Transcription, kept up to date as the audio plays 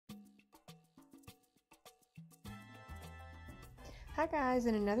Hi guys,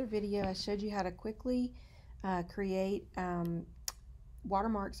 in another video I showed you how to quickly create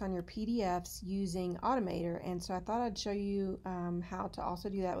watermarks on your PDFs using Automator, and so I thought I'd show you how to also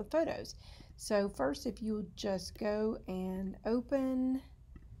do that with photos. So first, if you just go and open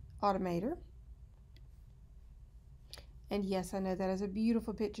Automator, and yes, I know that is a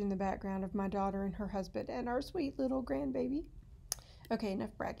beautiful picture in the background of my daughter and her husband and our sweet little grandbaby. Okay,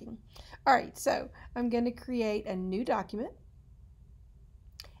 enough bragging. Alright, so I'm going to create a new document.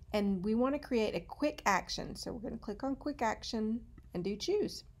 And we want to create a quick action. So we're going to click on quick action and do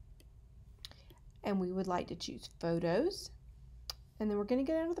choose. And we would like to choose photos. And then we're going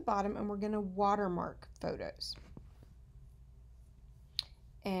to get down to the bottom and we're going to watermark photos.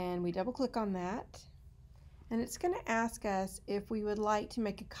 And we double click on that. And it's going to ask us if we would like to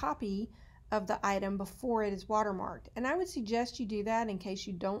make a copy of the item before it is watermarked. And I would suggest you do that in case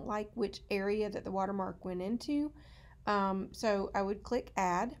you don't like which area that the watermark went into. So I would click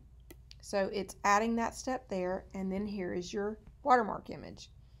add. So it's adding that step there, and then here is your watermark image.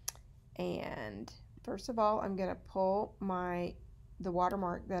 And first of all, I'm going to pull the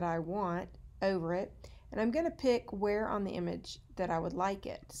watermark that I want over it, and I'm going to pick where on the image that I would like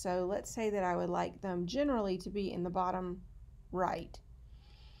it. So let's say that I would like them generally to be in the bottom right.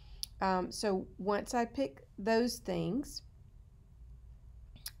 So once I pick those things,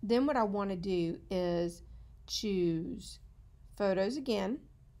 then what I want to do is choose photos again,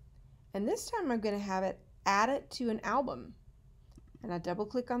 and this time I'm going to have it add it to an album, and I double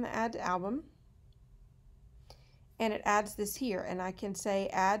click on the add to album, and it adds this here, and I can say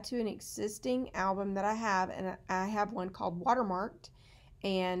add to an existing album that I have, and I have one called Watermarked,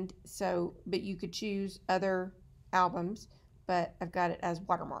 and so but you could choose other albums, but I've got it as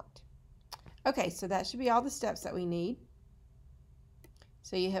watermarked. Okay, so that should be all the steps that we need.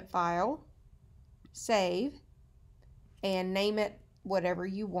 So you hit file, save, and name it whatever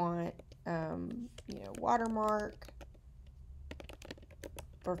you want, watermark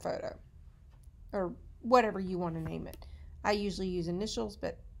or photo, or whatever you want to name it. I usually use initials,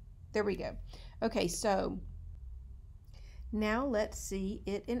 but there we go. Okay, so now let's see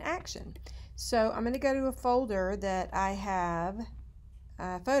it in action. So I'm going to go to a folder that I have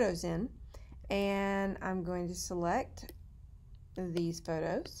photos in, and I'm going to select these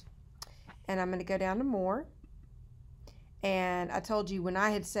photos, and I'm going to go down to more. And I told you when I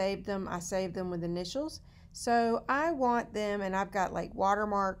had saved them, I saved them with initials. So I want them, and I've got like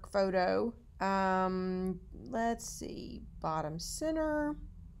watermark photo. Let's see, bottom center,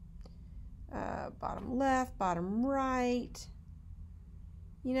 bottom left, bottom right.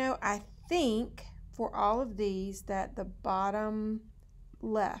 You know, I think for all of these that the bottom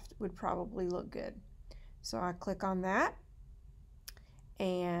left would probably look good. So I click on that,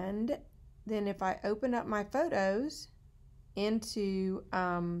 and then if I open up my photos into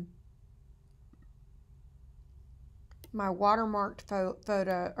my watermarked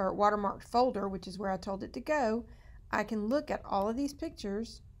photo or watermarked folder, which is where I told it to go, I can look at all of these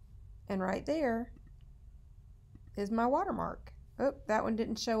pictures, and right there is my watermark. Oh, that one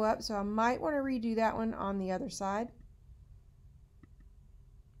didn't show up, so I might want to redo that one on the other side.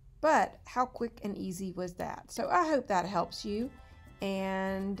 But how quick and easy was that? So I hope that helps you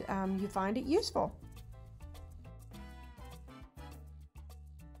and you find it useful.